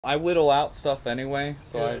I whittle out stuff anyway,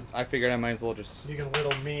 so I figured I might as well just... You can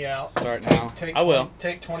whittle me out. Start now. I will.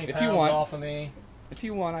 Take 20 pounds off of me. If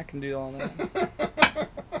you want, I can do all that.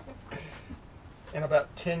 In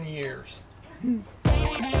about 10 years.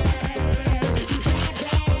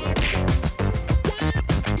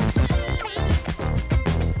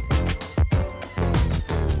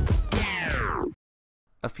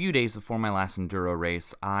 A few days before my last enduro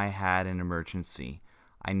race, I had an emergency.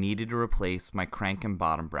 I needed to replace my crank and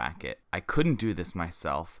bottom bracket. I couldn't do this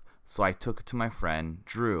myself, so I took it to my friend,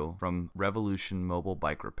 Drew, from Revolution Mobile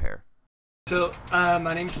Bike Repair. So,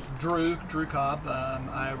 my name's Drew Kolb.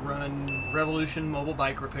 I run Revolution Mobile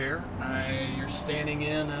Bike Repair. You're standing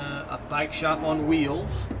in a bike shop on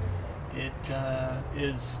wheels. It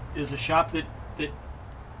is a shop that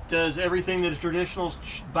does everything that a traditional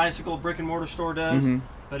bicycle brick and mortar store does,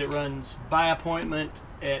 but it runs by appointment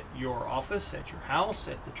at your office, at your house,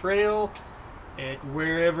 at the trail, at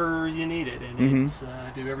wherever you need it. And it's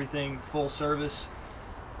do everything full service,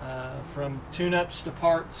 from tune-ups to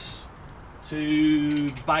parts to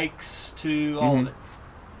bikes to all of it.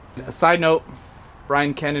 A side note,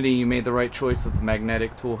 Brian Kennedy, you made the right choice with the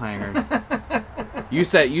magnetic tool hangers. You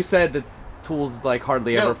said that tools like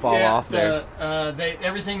hardly ever fall off there.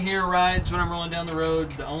 Everything here rides when I'm rolling down the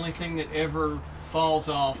road. The only thing that ever falls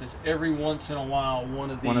off is every once in a while one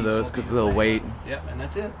of those because of the weight. Yep, and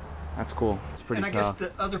that's it. That's cool. It's pretty tough. And I guess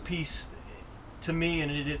the other piece to me,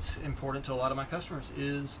 and it's important to a lot of my customers,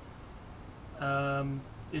 is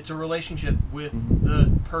it's a relationship with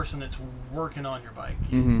the person that's working on your bike.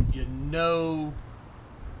 You know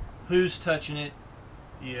who's touching it.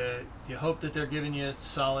 You hope that they're giving you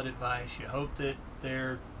solid advice. You hope that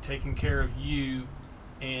they're taking care of you,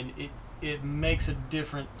 and it makes a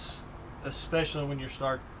difference, especially when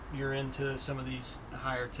you're into some of these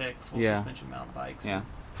higher tech full suspension mountain bikes and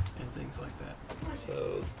things like that.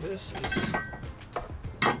 So this is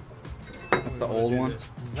that's the old one.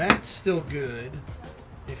 That's still good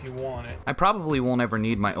if you want it. I probably won't ever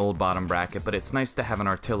need my old bottom bracket, but it's nice to have an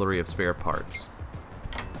artillery of spare parts.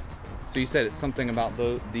 So you said it's something about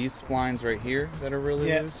these splines right here that are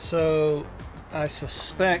really loose? So I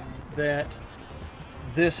suspect that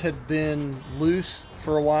this had been loose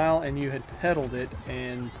for a while and you had pedaled it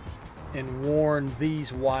and worn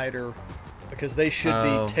these wider, because they should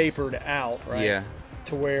be tapered out, right? Yeah.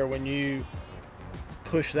 To where when you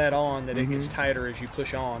push that on, that it gets tighter as you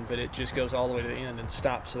push on, but it just goes all the way to the end and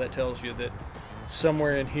stops. So that tells you that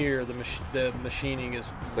somewhere in here the machining is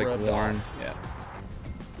like worn. Off. Yeah.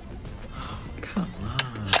 Come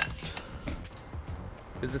on.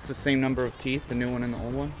 Is this the same number of teeth, the new one and the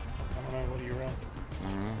old one? I don't know. What do you run? I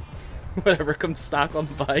don't know. Whatever comes stock on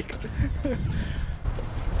the bike.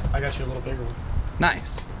 I got you a little bigger one.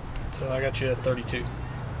 Nice. So I got you a 32.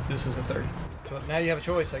 This is a 30. So now you have a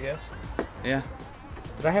choice, I guess. Yeah.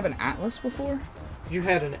 Did I have an Atlas before? You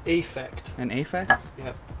had an Affect. An Affect?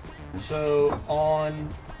 Yep. So on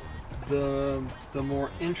the more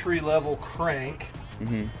entry-level crank,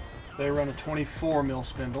 they run a 24 mil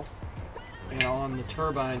spindle, and on the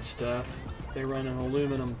turbine stuff, they run an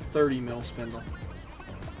aluminum 30 mil spindle.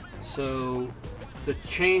 So the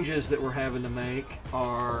changes that we're having to make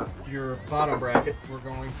are your bottom bracket. We're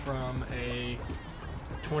going from a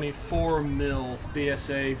 24 mil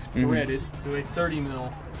BSA threaded to a 30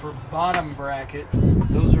 mil for bottom bracket.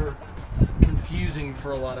 Those are confusing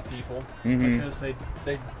for a lot of people because they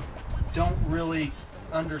don't really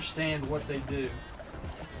understand what they do.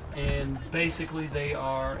 And basically they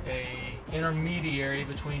are a intermediary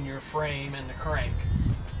between your frame and the crank.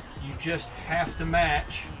 You just have to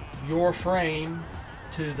match your frame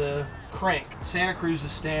to the crank. Santa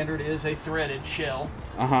Cruz's standard is a threaded shell.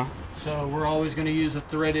 So we're always going to use a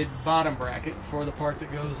threaded bottom bracket for the part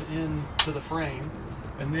that goes into the frame.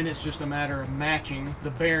 And then it's just a matter of matching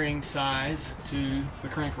the bearing size to the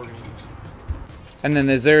crank we're going to use. And then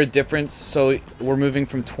is there a difference? So we're moving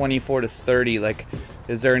from 24 to 30. Like,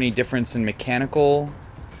 is there any difference in mechanical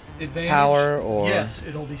power? Or yes,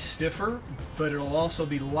 it'll be stiffer, but it'll also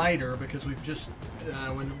be lighter because we've just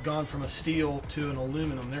when we've gone from a steel to an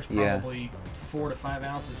aluminum. There's probably 4 to 5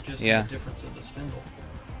 ounces just in the difference of the spindle.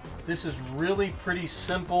 This is really pretty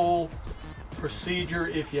simple procedure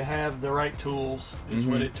if you have the right tools, is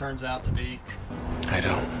what it turns out to be. I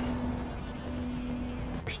don't.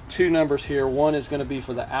 There's two numbers here. One is going to be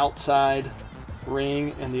for the outside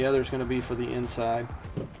ring and the other is going to be for the inside.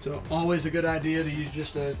 So always a good idea to use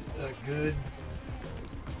just a good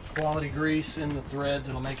quality grease in the threads.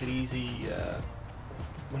 It'll make it easy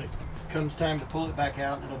when it comes time to pull it back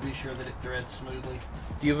out, it'll be sure that it threads smoothly.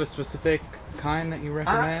 Do you have a specific kind that you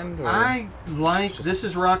recommend? I like, this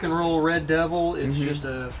is Rock and Roll Red Devil. It's just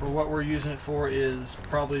for what we're using it for is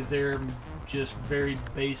probably their just very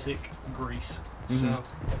basic grease. So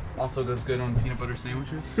also goes good on peanut butter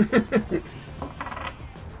sandwiches.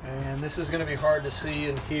 And this is going to be hard to see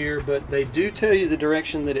in here, but they do tell you the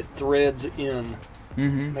direction that it threads in.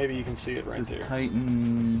 Maybe you can see it right there.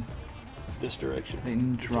 Tighten this direction.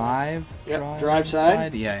 Tighten drive. Yep, drive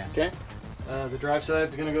side. Yeah. Okay. The drive side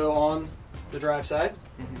is going to go on the drive side,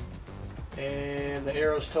 and the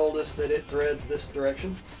arrows told us that it threads this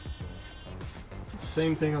direction.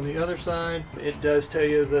 Same thing on the other side. It does tell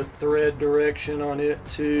you the thread direction on it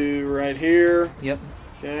to right here. Yep.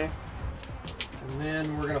 Okay. And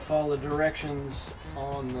then we're going to follow the directions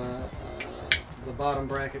on the bottom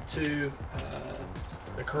bracket too.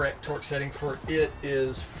 The correct torque setting for it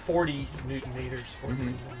is 40 Newton meters for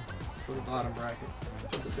the bottom bracket.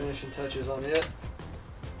 Put the finishing touches on it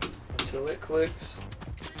until it clicks.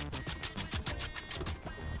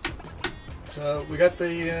 So we got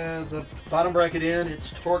the bottom bracket in.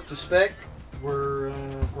 It's torqued to spec. We're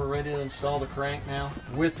ready to install the crank now.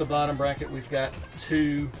 With the bottom bracket, we've got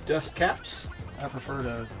 2 dust caps. I prefer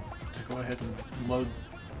to go ahead and load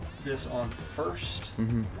this on first,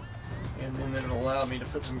 and then it'll allow me to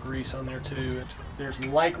put some grease on there too. There's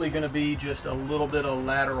likely going to be just a little bit of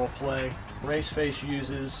lateral play. Raceface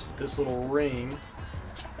uses this little ring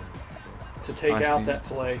to take out that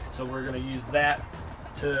play, so we're going to use that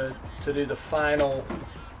to do the final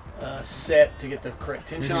set to get the correct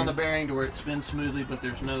tension on the bearing to where it spins smoothly, but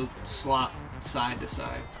there's no slop side to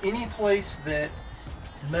side. Any place that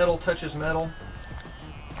metal touches metal,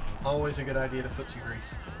 always a good idea to put some grease.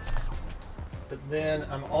 But then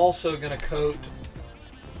I'm also going to coat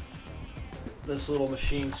this little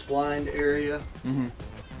machine splined area.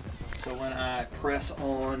 So when I press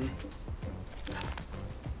on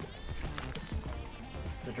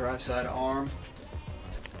the drive side arm,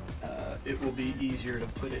 it will be easier to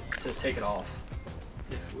take it off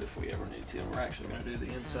if we ever need to. And we're actually going to do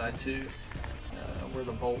the inside too, where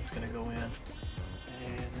the bolt's going to go in.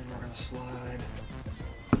 And then we're going to slide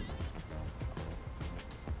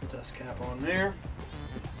the dust cap on there.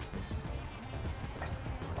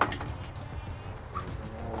 And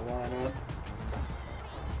we'll line up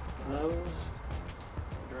those,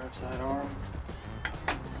 drive side arm.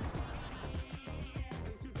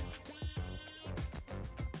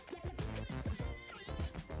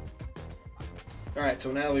 Alright,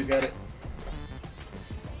 so now we've got it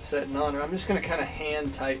setting on. I'm just going to kind of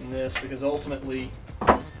hand tighten this because ultimately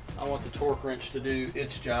I want the torque wrench to do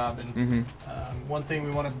its job. And one thing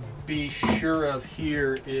we want to be sure of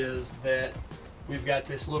here is that we've got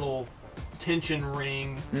this little tension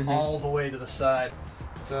ring all the way to the side.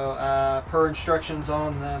 So per instructions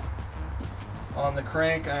on the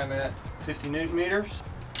crank, I'm at 50 Newton meters.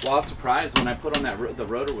 Well, I was surprised when I put on that the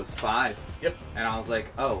rotor was 5. Yep. And I was like,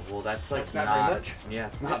 oh, well, that's like not very much. Yeah,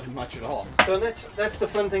 it's not much at all. So that's the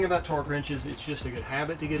fun thing about torque wrenches. It's just a good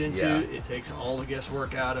habit to get into. Yeah. It takes all the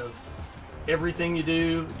guesswork out of everything you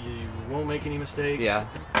do. You won't make any mistakes. Yeah.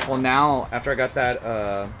 Well, now after I got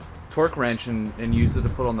that torque wrench and used it to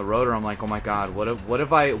put on the rotor, I'm like, oh my God, what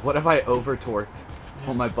have I over torqued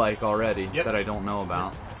on my bike already that I don't know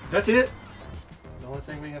about? That's it. The only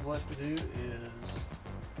thing we have left to do is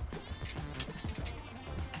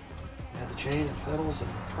add the chain and pedals and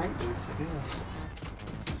crank boots, I guess.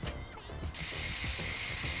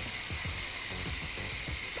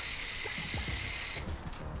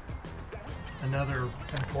 Another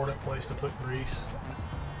important place to put grease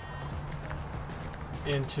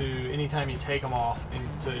into anytime you take them off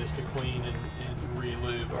is to clean and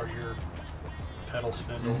re-lube are your pedal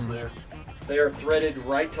spindles there. They are threaded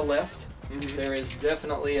right to left. There is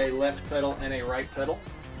definitely a left pedal and a right pedal.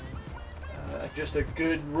 Just a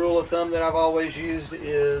good rule of thumb that I've always used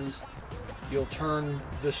is you'll turn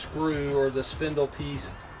the screw or the spindle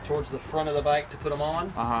piece towards the front of the bike to put them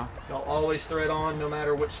on. They'll always thread on no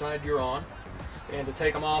matter which side you're on. And to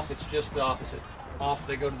take them off, it's just the opposite. Off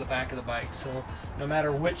they go to the back of the bike. So no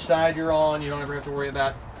matter which side you're on, you don't ever have to worry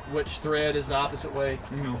about which thread is the opposite way.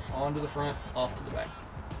 On to the front, off to the back.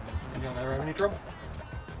 And you'll never have any trouble.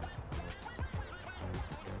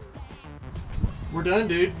 We're done,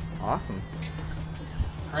 dude. Awesome.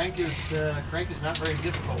 Crank is not very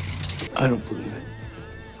difficult. I don't believe it.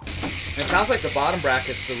 It sounds like the bottom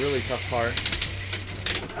bracket's the really tough part.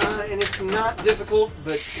 And it's not difficult,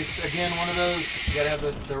 but it's again one of those, you gotta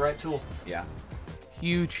have the right tool. Yeah.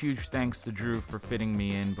 Huge thanks to Drew for fitting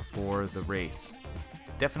me in before the race.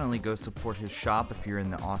 Definitely go support his shop if you're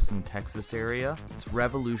in the Austin, Texas area. It's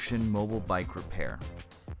Revolution Mobile Bike Repair.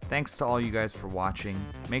 Thanks to all you guys for watching.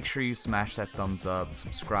 Make sure you smash that thumbs up,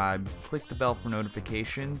 subscribe, click the bell for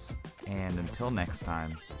notifications, and until next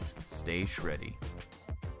time, stay shreddy.